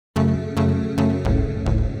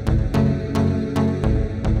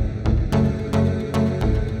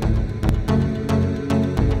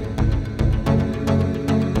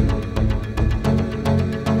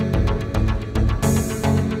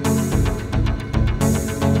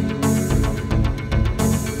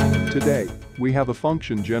Today, we have a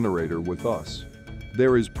function generator with us.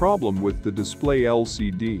 There is problem with the display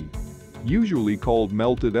LCD, usually called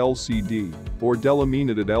melted LCD or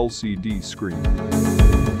delaminated LCD screen.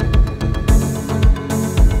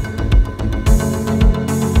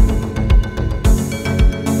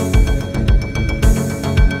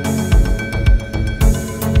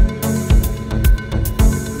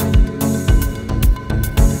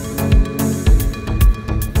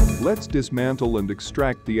 Let's dismantle and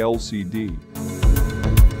extract the LCD.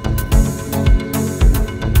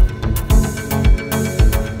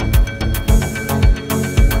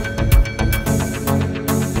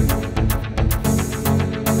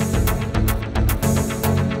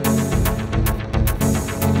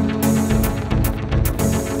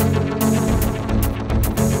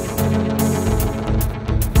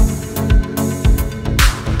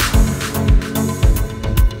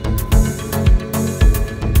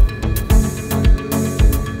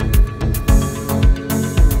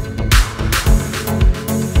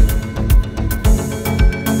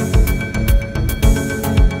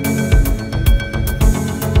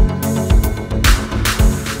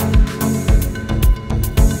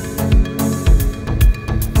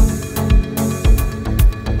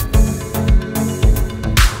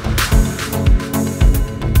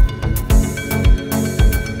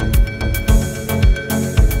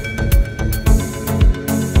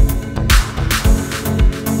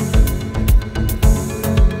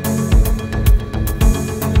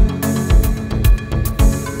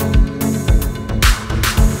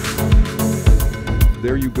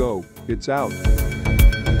 There you go, it's out.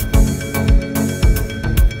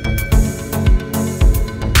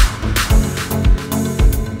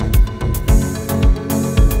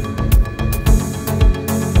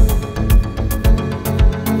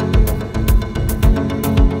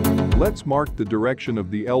 Let's mark the direction of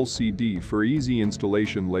the LCD for easy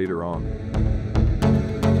installation later on.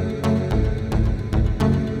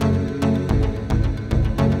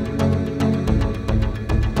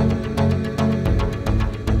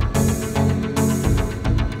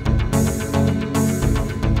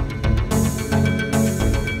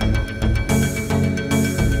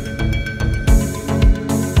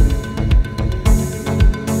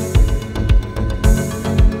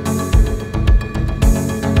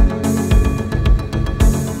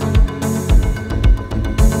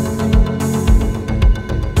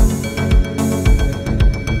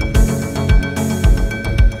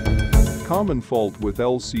 Common fault with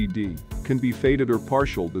LCD can be faded or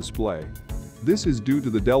partial display. This is due to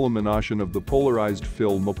the delamination of the polarized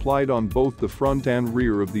film applied on both the front and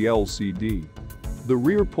rear of the LCD. The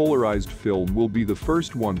rear polarized film will be the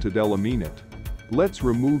first one to delaminate. Let's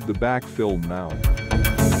remove the back film now.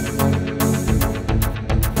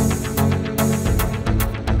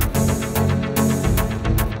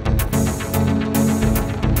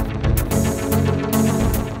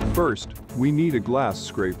 First, we need a glass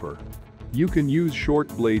scraper. You can use short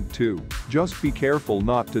blade too, just be careful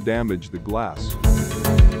not to damage the glass.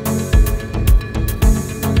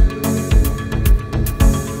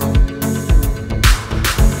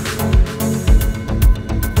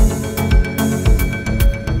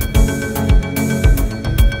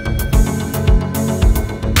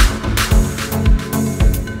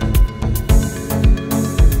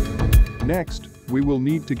 Next, we will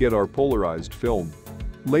need to get our polarized film.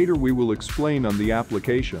 Later we will explain on the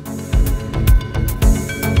application.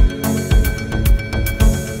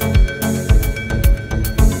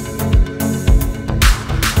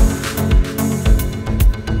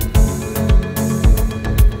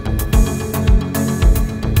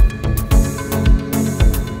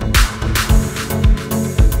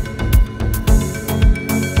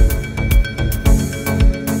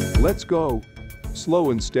 Let's go.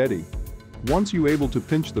 Slow and steady. Once you're able to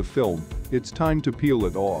pinch the film, it's time to peel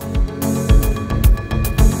it off.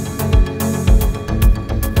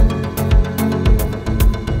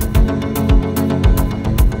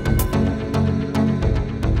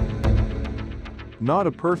 Not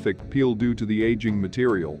a perfect peel due to the aging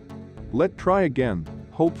material. Let's try again,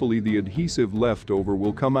 hopefully the adhesive left over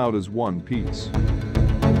will come out as one piece.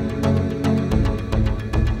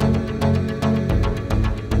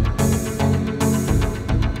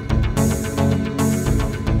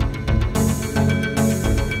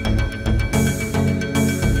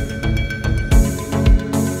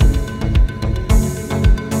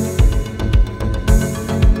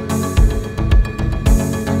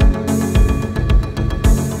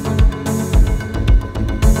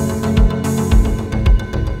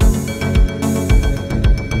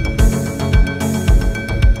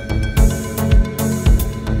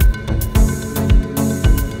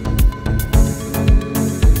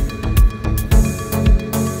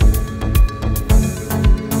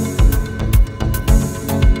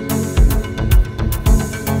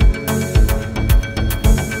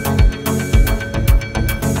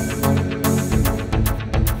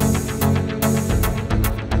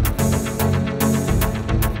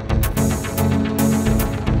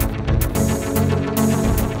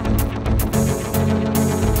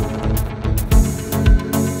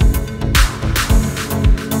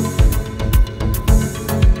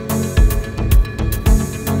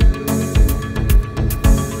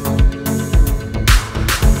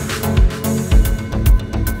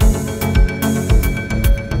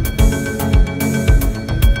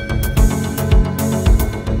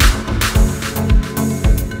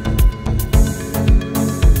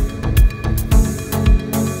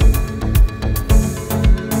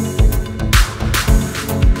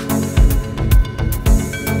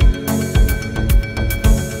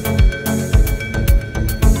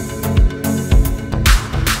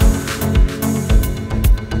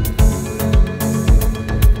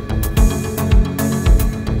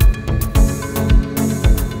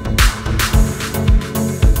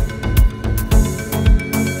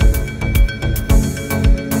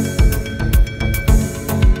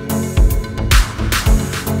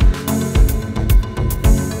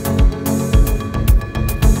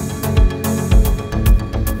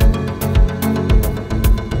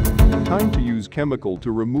 Time to use chemical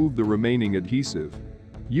to remove the remaining adhesive.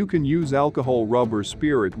 You can use alcohol rub or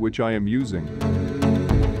spirit, which I am using.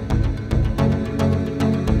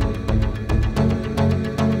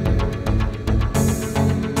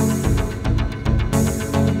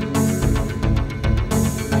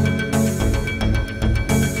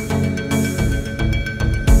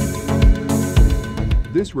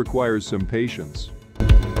 This requires some patience.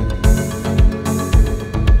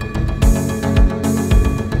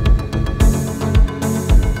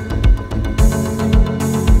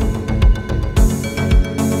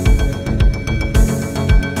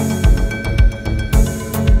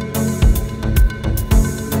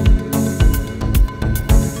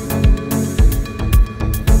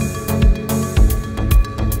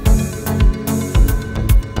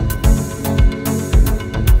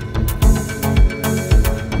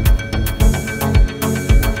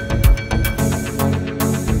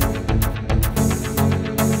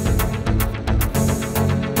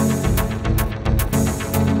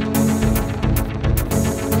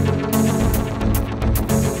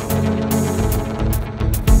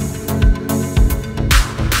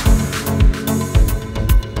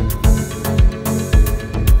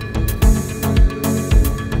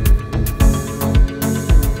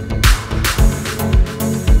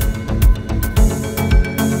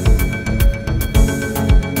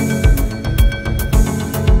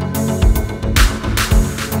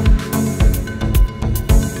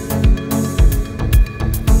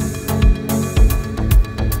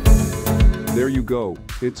 There you go,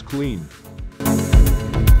 it's clean.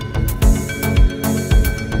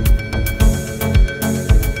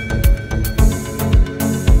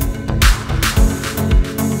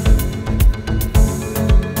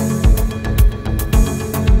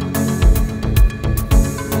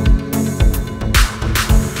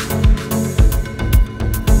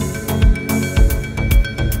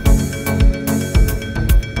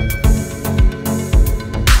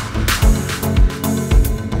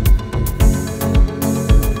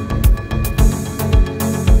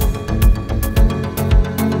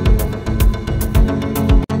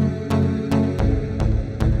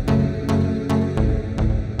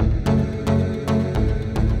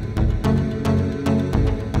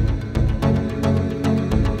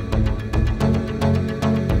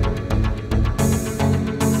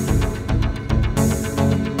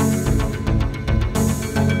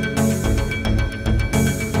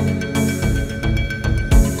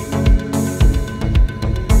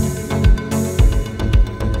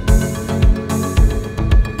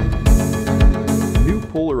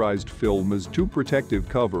 Polarized film is two protective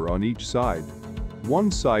cover on each side.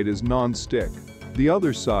 One side is non-stick. The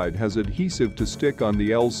other side has adhesive to stick on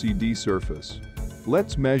the LCD surface.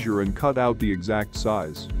 Let's measure and cut out the exact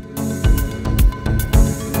size.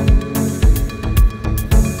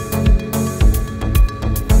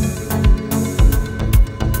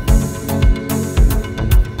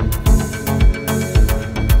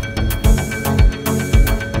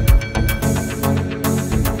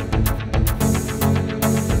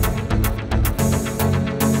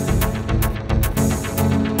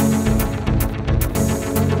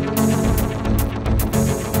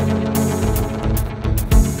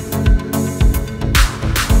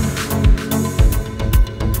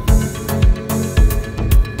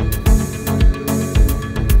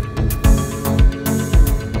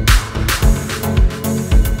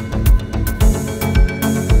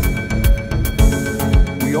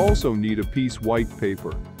 Also need a piece white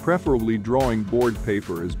paper, preferably drawing board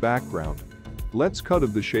paper as background. Let's cut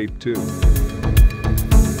of the shape too.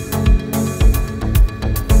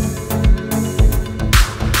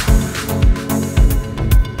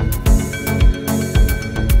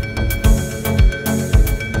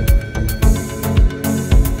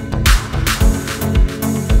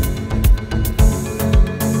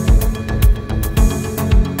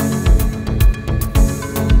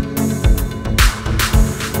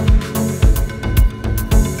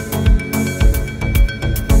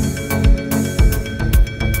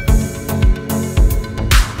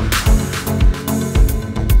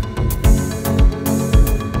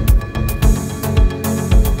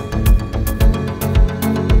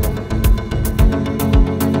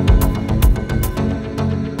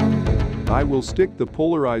 I will stick the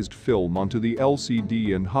polarized film onto the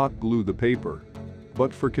LCD and hot glue the paper.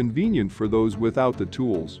 But for convenient for those without the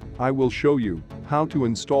tools, I will show you how to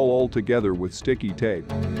install all together with sticky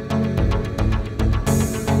tape.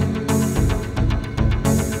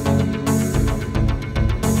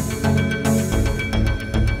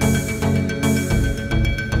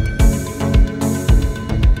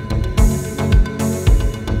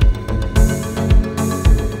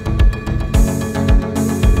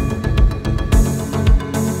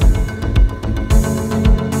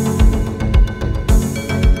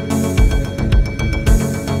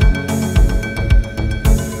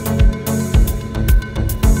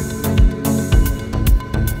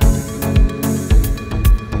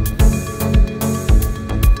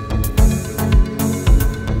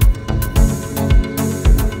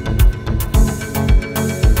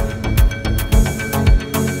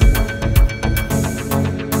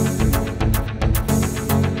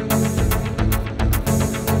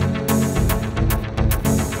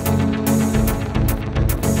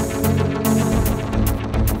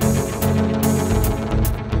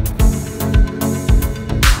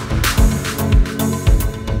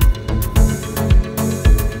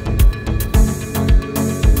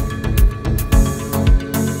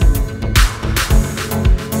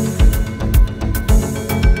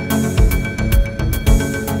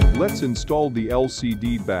 install the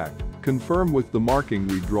LCD back, confirm with the marking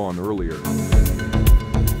we drawn earlier.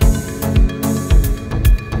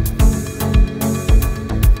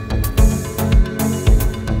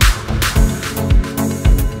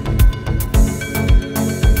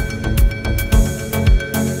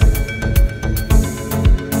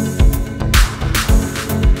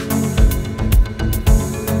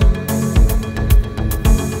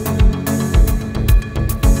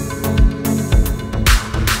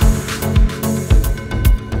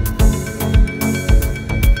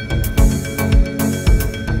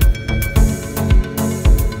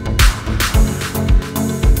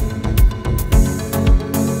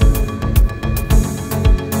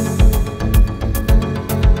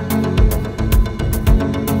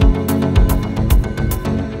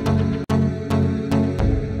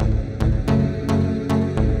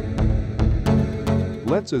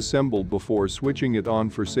 Let's assemble before switching it on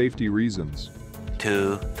for safety reasons.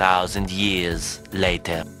 2,000 years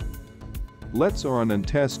later. Let's run and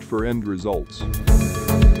test for end results.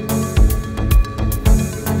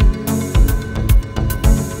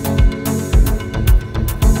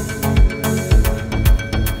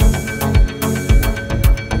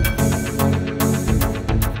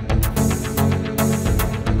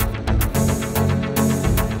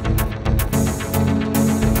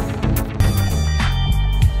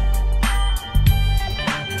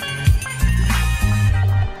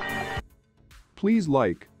 Please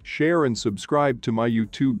like, share and subscribe to my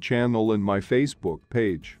YouTube channel and my Facebook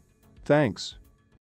page. Thanks.